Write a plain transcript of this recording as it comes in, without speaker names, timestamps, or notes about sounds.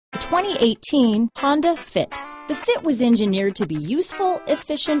2018 Honda Fit. The Fit was engineered to be useful,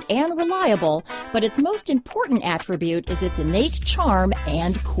 efficient, and reliable, but its most important attribute is its innate charm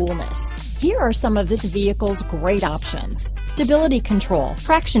and coolness. Here are some of this vehicle's great options: stability control,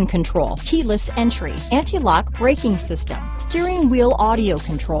 traction control, keyless entry, anti-lock braking system, steering wheel audio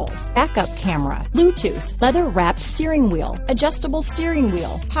controls, backup camera, Bluetooth, leather-wrapped steering wheel, adjustable steering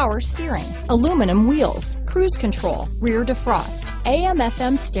wheel, power steering, aluminum wheels, cruise control, rear defrost,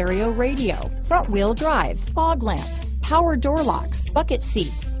 AM/FM stereo radio, front-wheel drive, fog lamps, power door locks, bucket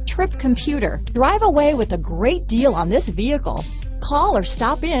seats, trip computer. Drive away with a great deal on this vehicle. Call or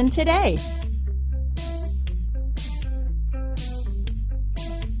stop in today.